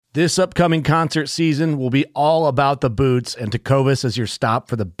This upcoming concert season will be all about the boots, and Tecovas is your stop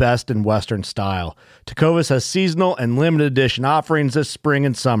for the best in Western style. Tecovas has seasonal and limited edition offerings this spring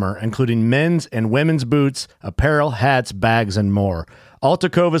and summer, including men's and women's boots, apparel, hats, bags, and more. All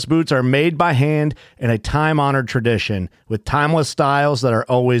Tecovas boots are made by hand in a time-honored tradition with timeless styles that are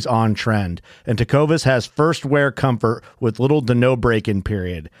always on trend. And Tecovas has first wear comfort with little to no break-in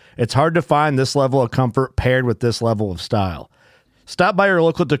period. It's hard to find this level of comfort paired with this level of style. Stop by your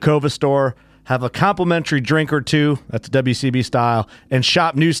local Tecovas store, have a complimentary drink or two, that's WCB style, and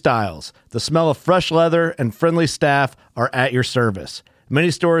shop new styles. The smell of fresh leather and friendly staff are at your service. Many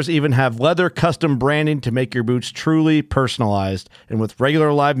stores even have leather custom branding to make your boots truly personalized. And with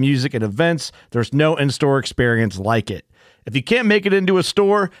regular live music and events, there's no in-store experience like it. If you can't make it into a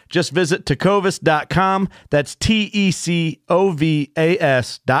store, just visit tecovas.com. That's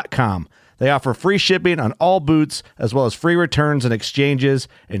TECOVAS.com. They offer free shipping on all boots, as well as free returns and exchanges,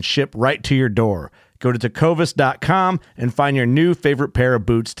 and ship right to your door. Go to tecovas.com and find your new favorite pair of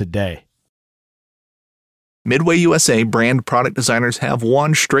boots today. Midway USA brand product designers have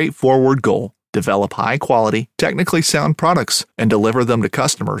one straightforward goal: develop high-quality, technically sound products and deliver them to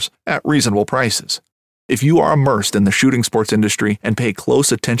customers at reasonable prices. If you are immersed in the shooting sports industry and pay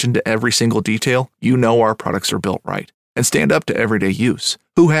close attention to every single detail, you know our products are built right and stand up to everyday use.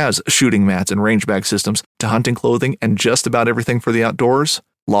 Who has shooting mats and range bag systems to hunting clothing and just about everything for the outdoors?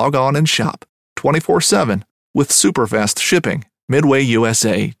 Log on and shop 24/7 with super fast shipping.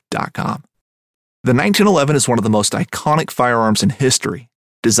 MidwayUSA.com. The 1911 is one of the most iconic firearms in history.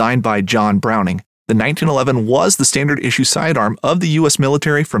 Designed by John Browning, the 1911 was the standard issue sidearm of the U.S.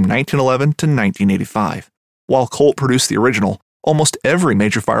 military from 1911 to 1985. While Colt produced the original, almost every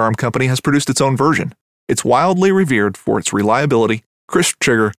major firearm company has produced its own version. It's wildly revered for its reliability, crisp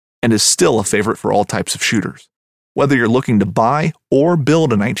trigger, and is still a favorite for all types of shooters. Whether you're looking to buy or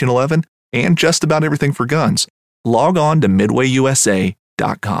build a 1911 and just about everything for guns, log on to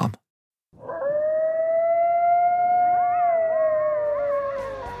MidwayUSA.com.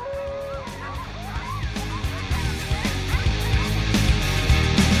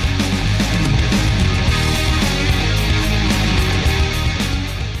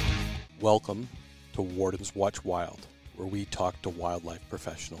 Welcome to Warden's Watch Wild, where we talk to wildlife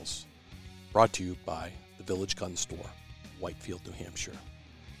professionals. Brought to you by the Village Gun Store, Whitefield, New Hampshire.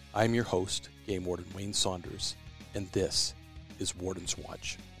 I'm your host, Game Warden Wayne Saunders, and this is Warden's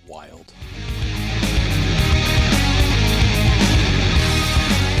Watch Wild.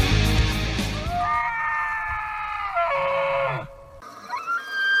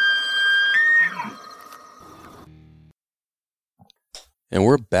 And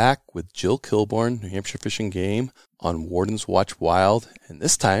we're back with Jill Kilborn, New Hampshire Fish and Game, on Warden's Watch Wild. And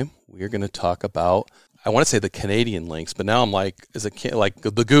this time, we are going to talk about, I want to say the Canadian lynx, but now I'm like, is it like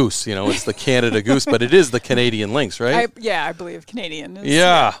the goose? You know, it's the Canada goose, but it is the Canadian lynx, right? I believe Canadian.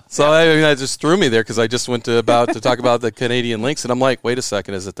 So I mean, that just threw me there because I just went to talk about the Canadian lynx, and I'm like, wait a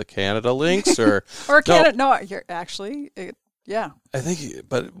second, is it the Canada lynx or Canada? No, you're actually. Yeah. I think,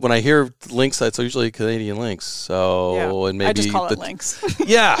 but when I hear lynx, that's usually Canadian lynx. So, yeah. And maybe I just call it lynx.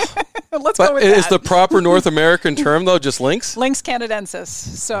 Yeah. Let's go with that. Is the proper North American term, though, just lynx? Lynx canadensis.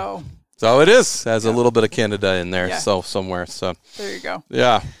 So it is. Has a little bit of Canada in there, so somewhere. So there you go.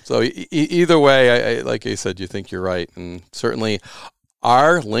 Yeah. So either way, I like I said, you think you're right. And certainly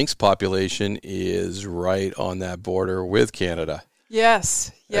our lynx population is right on that border with Canada.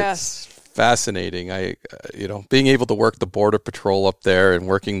 Yes. It's fascinating. Being able to work the border patrol up there and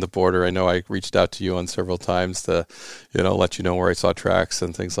working the border. I know I reached out to you on several times to, let you know where I saw tracks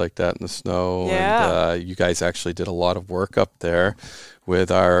and things like that in the snow. Yeah. And you guys actually did a lot of work up there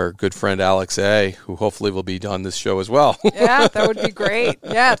with our good friend Alex A., who hopefully will be on this show as well. Yeah, that would be great.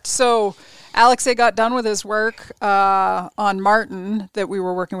 Yeah. So Alex A. got done with his work on Martin that we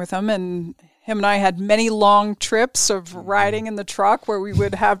were working with him, and him and I had many long trips of riding in the truck where we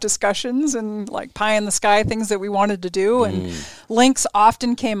would have discussions and like pie in the sky things that we wanted to do. And lynx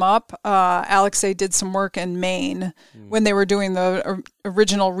often came up. Alex A. did some work in Maine when they were doing the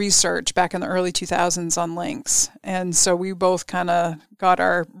original research back in the early 2000s on lynx. And so we both kind of got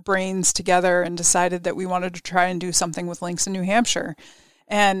our brains together and decided that we wanted to try and do something with lynx in New Hampshire.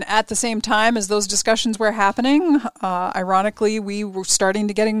 And at the same time as those discussions were happening, ironically, we were starting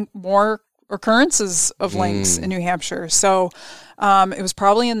to getting more occurrences of lynx in New Hampshire. So it was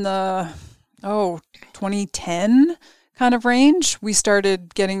probably in the 2010 kind of range. We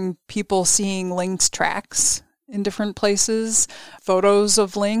started getting people seeing lynx tracks in different places, photos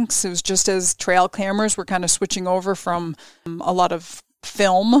of lynx. It was just as trail cameras were kind of switching over from a lot of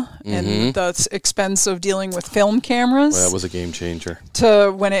film and the expense of dealing with film cameras. Well, that was a game changer.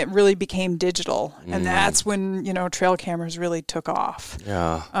 To when it really became digital. And that's when, trail cameras really took off.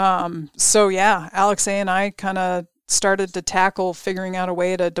 Yeah. So yeah, Alexei and I kind of started to tackle figuring out a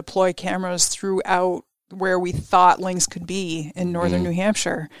way to deploy cameras throughout where we thought lynx could be in northern New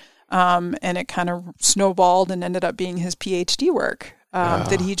Hampshire. And it kind of snowballed and ended up being his PhD work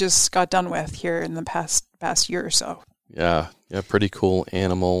that he just got done with here in the past year or so. Yeah, pretty cool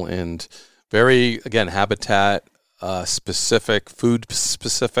animal and very, again, habitat specific, food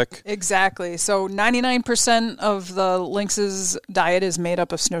specific. Exactly. So 99% of the lynx's diet is made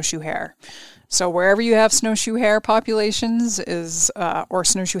up of snowshoe hare. So wherever you have snowshoe hare populations or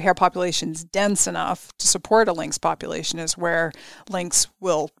snowshoe hare populations dense enough to support a lynx population is where lynx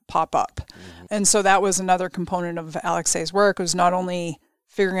will pop up. And so that was another component of Alexei's work, was not only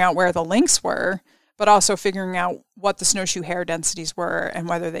figuring out where the lynx were, but also figuring out what the snowshoe hare densities were and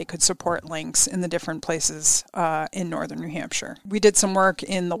whether they could support lynx in the different places in northern New Hampshire. We did some work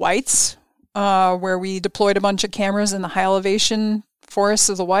in the Whites, where we deployed a bunch of cameras in the high elevation forests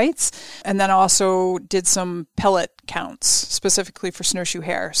of the Whites, and then also did some pellet counts specifically for snowshoe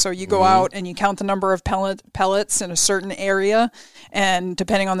hare. So you go out and you count the number of pellets in a certain area, and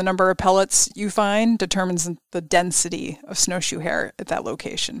depending on the number of pellets you find determines the density of snowshoe hare at that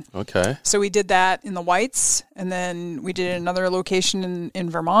location. Okay. So we did that in the Whites, and then we did it in another location in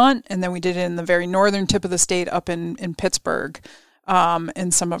Vermont, and then we did it in the very northern tip of the state up in Pittsburgh,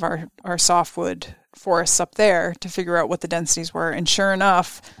 in some of our softwood forests up there to figure out what the densities were. And sure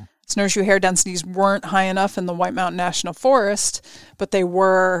enough, snowshoe hare densities weren't high enough in the White Mountain National Forest, but they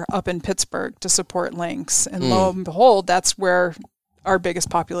were up in Pittsburgh to support lynx. And lo and behold, that's where our biggest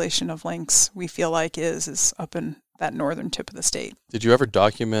population of lynx, we feel like, is up in that northern tip of the state. Did you ever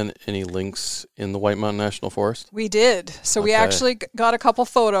document any lynx in the White Mountain National Forest? We did. So we actually got a couple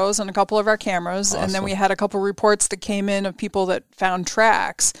photos on a couple of our cameras, and then we had a couple reports that came in of people that found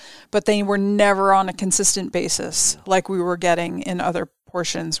tracks, but they were never on a consistent basis like we were getting in other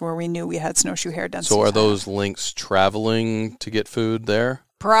portions where we knew we had snowshoe hare densities. So are those lynx traveling to get food there?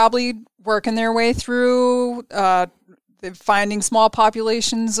 Probably working their way through, finding small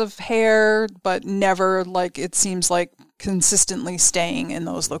populations of hare, but never, like, it seems like, consistently staying in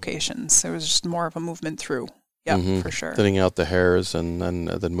those locations. It was just more of a movement through. Yeah, for sure. Thinning out the hares and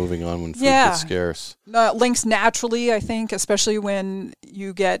then moving on when food gets scarce. Lynx naturally, I think, especially when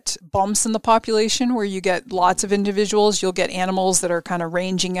you get bumps in the population where you get lots of individuals, you'll get animals that are kind of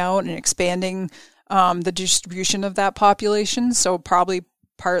ranging out and expanding the distribution of that population. So probably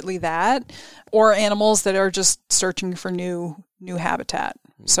partly that, or animals that are just searching for new habitat.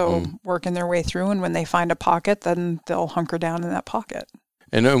 So working their way through, and when they find a pocket, then they'll hunker down in that pocket.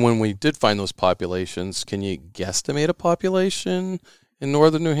 And then when we did find those populations, can you guesstimate a population in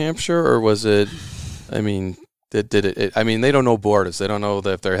northern New Hampshire, or was it, I mean, did it, I mean, they don't know borders. They don't know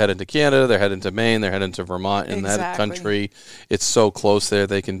that if they're headed to Canada, they're headed to Maine, they're headed to Vermont. In that country, it's so close there,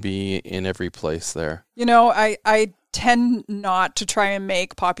 they can be in every place there. I tend not to try and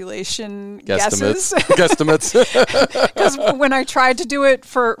make population guesses. Guesstimates. Because when I tried to do it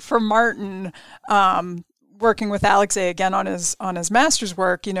for Martin, working with Alexei again on his master's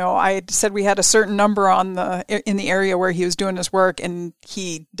work, I said we had a certain number in the area where he was doing his work, and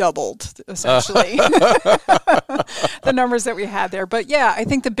he doubled essentially the numbers that we had there. But yeah, I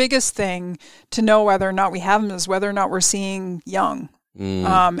think the biggest thing to know whether or not we have them is whether or not we're seeing young.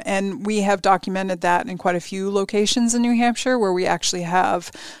 And we have documented that in quite a few locations in New Hampshire where we actually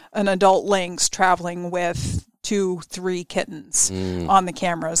have an adult lynx traveling with 2-3 kittens on the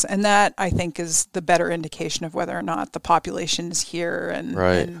cameras. And that, I think, is the better indication of whether or not the population is here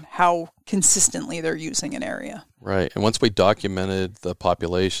and how consistently they're using an area. Right. And once we documented the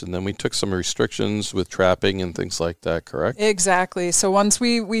population, then we took some restrictions with trapping and things like that, correct? Exactly. So once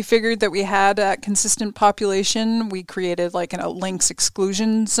we figured that we had a consistent population, we created like a lynx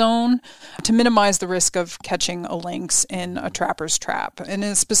exclusion zone to minimize the risk of catching a lynx in a trapper's trap.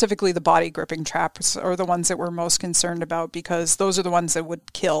 And specifically the body gripping traps are the ones that we're most concerned about, because those are the ones that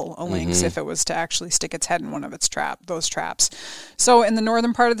would kill a lynx if it was to actually stick its head in one of those traps. So in the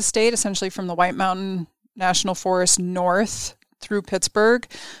northern part of the state, essentially from the White Mountain National Forest north through Pittsburgh,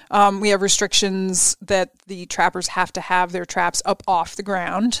 we have restrictions that the trappers have to have their traps up off the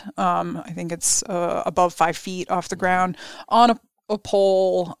ground. I think it's above 5 feet off the ground on a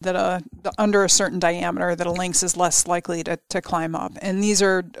pole that under a certain diameter that a lynx is less likely to climb up. And these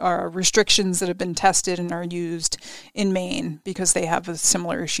are restrictions that have been tested and are used in Maine because they have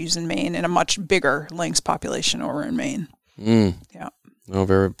similar issues in Maine and a much bigger lynx population over in Maine. Yeah. Oh,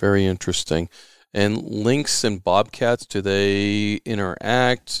 very, very interesting. And lynx and bobcats, do they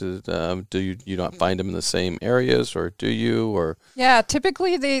interact? Do you not find them in the same areas, or do you? Or yeah,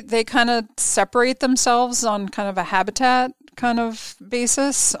 typically they kind of separate themselves on kind of a habitat kind of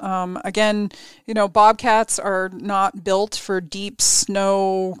basis. Again, bobcats are not built for deep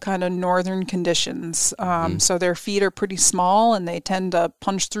snow kind of northern conditions. So their feet are pretty small, and they tend to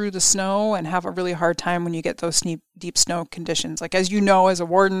punch through the snow and have a really hard time when you get those deep snow conditions. Like, as you know, as a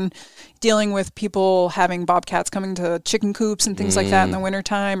warden, dealing with people having bobcats coming to chicken coops and things like that in the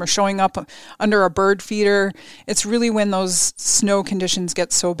wintertime, or showing up under a bird feeder, it's really when those snow conditions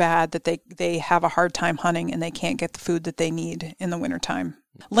get so bad that they have a hard time hunting and they can't get the food that they need in the wintertime.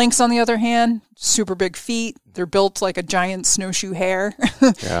 Lynx, on the other hand, super big feet. They're built like a giant snowshoe hare.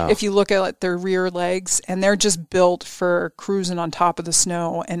 If you look at their rear legs, and they're just built for cruising on top of the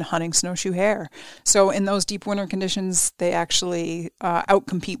snow and hunting snowshoe hare. So in those deep winter conditions, they actually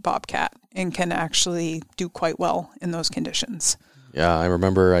outcompete bobcat and can actually do quite well in those conditions. Yeah, I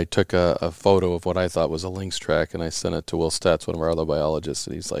remember I took a photo of what I thought was a lynx track, and I sent it to Will Stetz, one of our other biologists,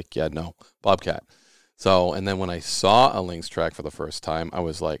 and he's like, yeah, no, bobcat. So, and then when I saw a lynx track for the first time, I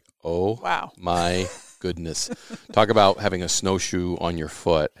was like, oh, wow, my goodness. Talk about having a snowshoe on your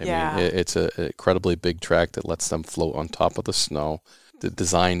foot. I mean, it's an incredibly big track that lets them float on top of the snow,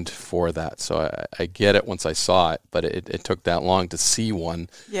 designed for that. So I get it once I saw it, but it took that long to see one.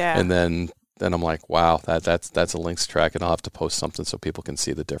 Yeah. And then I'm like, wow, that's a lynx track, and I'll have to post something so people can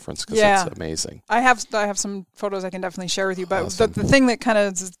see the difference, because it's amazing. I have some photos I can definitely share with you, but awesome. the thing that kind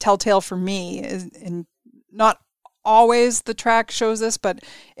of is telltale for me is, and not always the track shows this, but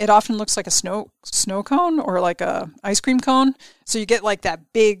it often looks like a snow cone or like a ice cream cone. So you get like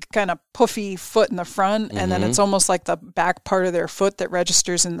that big kind of puffy foot in the front, and then it's almost like the back part of their foot that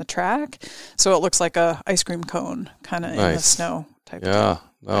registers in the track. So it looks like a ice cream cone kind of in the snow type of thing.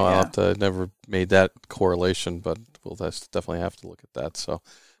 No, I never made that correlation, but we'll definitely have to look at that. So,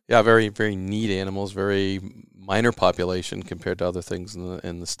 yeah, very, very neat animals, very minor population compared to other things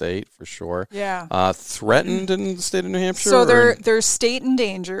in the state, for sure. Yeah. Threatened in the state of New Hampshire? So they're state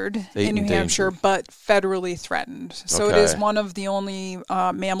endangered in New Hampshire, but federally threatened. So it is one of the only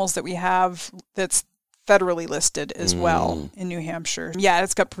mammals that we have that's federally listed as well in New Hampshire. Yeah,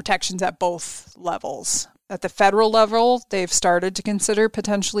 it's got protections at both levels. At the federal level, they've started to consider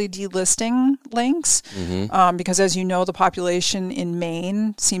potentially delisting lynx because, as you know, the population in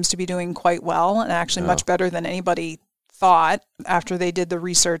Maine seems to be doing quite well, and actually much better than anybody thought after they did the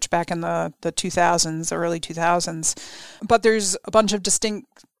research back in the 2000s, the early 2000s. But there's a bunch of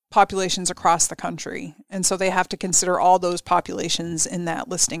distinct populations across the country, and so they have to consider all those populations in that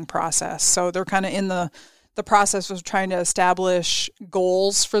listing process. So they're kind of in the process of trying to establish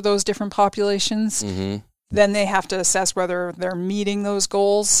goals for those different populations. Then they have to assess whether they're meeting those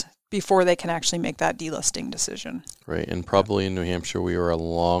goals before they can actually make that delisting decision. Right, and probably in New Hampshire we are a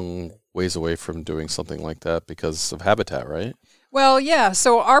long ways away from doing something like that because of habitat, right? Well, yeah.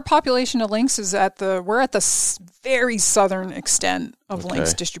 So our population of lynx is we're at the very southern extent of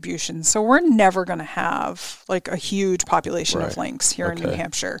lynx distribution. So we're never going to have like a huge population of lynx here in New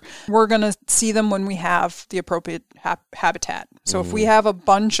Hampshire. We're going to see them when we have the appropriate habitat. So if we have a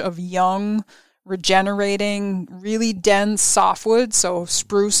bunch of young, regenerating, really dense softwood, so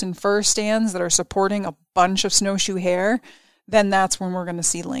spruce and fir stands that are supporting a bunch of snowshoe hare, then that's when we're going to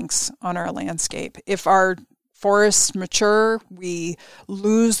see lynx on our landscape. If our forests mature, we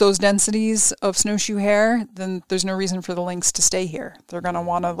lose those densities of snowshoe hare, then there's no reason for the lynx to stay here. They're going to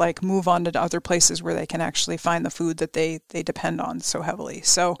want to move on to other places where they can actually find the food that they depend on so heavily.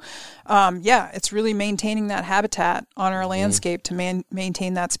 So, it's really maintaining that habitat on our landscape to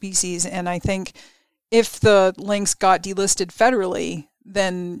maintain that species. And I think if the lynx got delisted federally,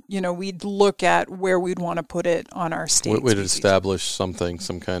 then, we'd look at where we'd want to put it on our state. We'd establish some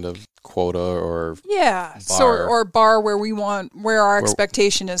kind of quota or bar. Or bar where our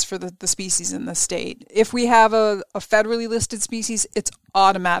expectation is for the species in the state. If we have a federally listed species, it's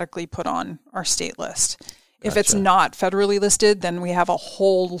automatically put on our state list. If it's not federally listed, then we have a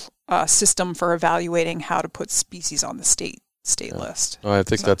whole system for evaluating how to put species on the state list. I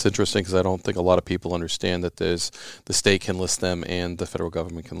think that's interesting because I don't think a lot of people understand that the state can list them and the federal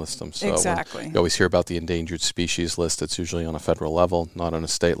government can list them. So exactly. You always hear about the endangered species list. It's usually on a federal level, not on a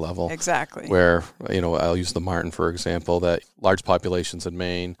state level. Exactly. Where, I'll use the marten, for example, that large populations in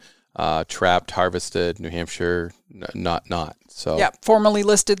Maine, trapped, harvested, New Hampshire, not. So yeah, formally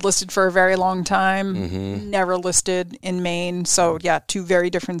listed for a very long time, never listed in Maine. So yeah, two very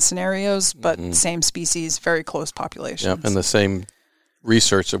different scenarios, but same species, very close populations. Yeah, and the same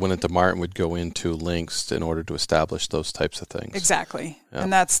research that went into Martin would go into lynx in order to establish those types of things. Exactly. Yeah.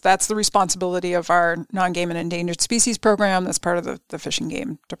 And that's the responsibility of our non-game and endangered species program. That's part of the Fish and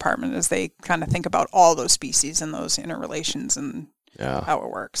Game Department, is they kind of think about all those species and those interrelations and how it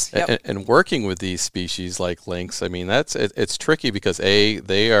works. Yep. And working with these species like lynx, I mean, it's tricky because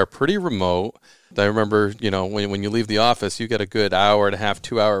they are pretty remote. I remember, when you leave the office, you get a good hour and a half,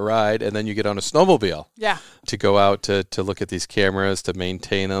 2 hour ride, and then you get on a snowmobile. Yeah. To go out to look at these cameras, to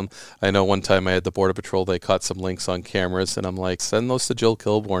maintain them. I know one time I had the Border Patrol, they caught some lynx on cameras, and I'm like, send those to Jill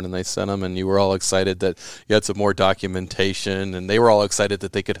Kilbourne, and they sent them, and you were all excited that you had some more documentation, and they were all excited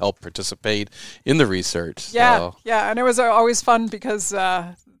that they could help participate in the research. Yeah, and it was always fun because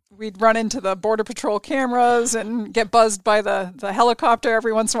we'd run into the Border Patrol cameras and get buzzed by the helicopter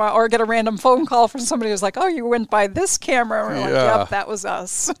every once in a while, or get a random phone call from somebody who's like, oh, you went by this camera. And we're like, yep, that was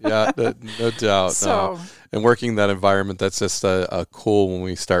us. Yeah, no doubt. So, and working in that environment, that's just a cool when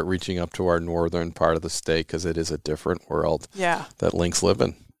we start reaching up to our northern part of the state, because it is a different world that lynx live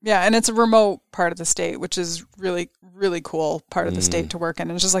in. Yeah, and it's a remote part of the state, which is really, really cool part of the state to work in.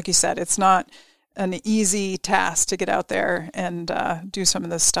 And just like you said, it's not an easy task to get out there and do some of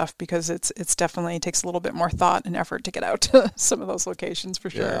this stuff, because it's definitely takes a little bit more thought and effort to get out to some of those locations for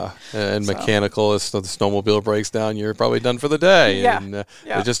sure. Yeah, and mechanical, if the snowmobile breaks down, you're probably done for the day. Yeah, and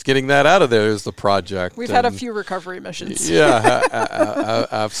just getting that out of there is the project. We've had a few recovery missions. Yeah,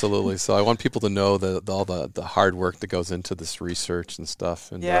 absolutely. So I want people to know all the hard work that goes into this research and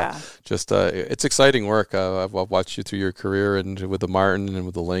stuff. And it's exciting work. I've watched you through your career and with the Martin and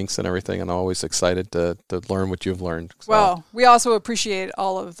with the lynx and everything, and I'm always excited to learn what you've learned. So. Well, we also appreciate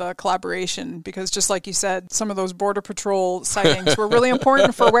all of the collaboration, because just like you said, some of those Border Patrol sightings were really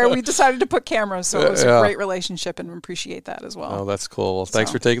important for where we decided to put cameras. So it was a great relationship, and we appreciate that as well. Oh, that's cool. Well,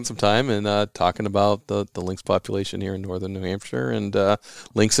 thanks for taking some time and talking about the lynx population here in northern New Hampshire, and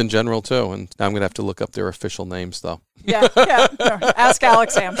lynx in general too. And now I'm going to have to look up their official names, though. Yeah. No, ask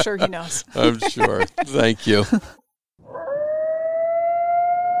Alex. I'm sure he knows. I'm sure. Thank you.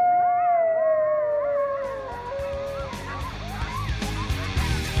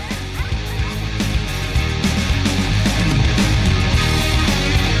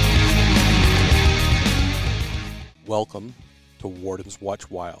 Welcome to Wardens Watch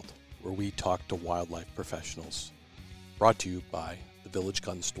Wild, where we talk to wildlife professionals. Brought to you by the Village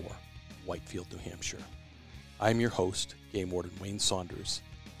Gun Store, Whitefield, New Hampshire. I'm your host, Game Warden Wayne Saunders,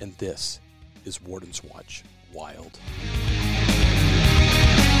 and this is Wardens Watch Wild.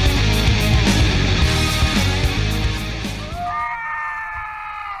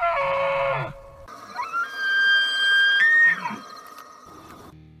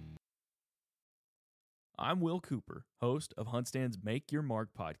 I'm Will Cooper, host of HuntStand's Make Your Mark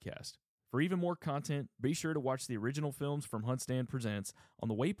podcast. For even more content, be sure to watch the original films from HuntStand Presents on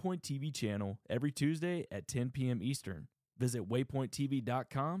the Waypoint TV channel every Tuesday at 10 p.m. Eastern. Visit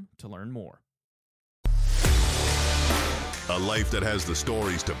waypointtv.com to learn more. A life that has the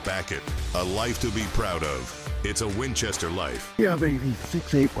stories to back it. A life to be proud of. It's a Winchester life. Yeah, baby.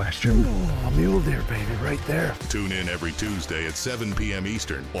 6'8" Western. Oh, mule deer, baby, right there. Tune in every Tuesday at 7 p.m.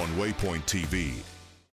 Eastern on Waypoint TV.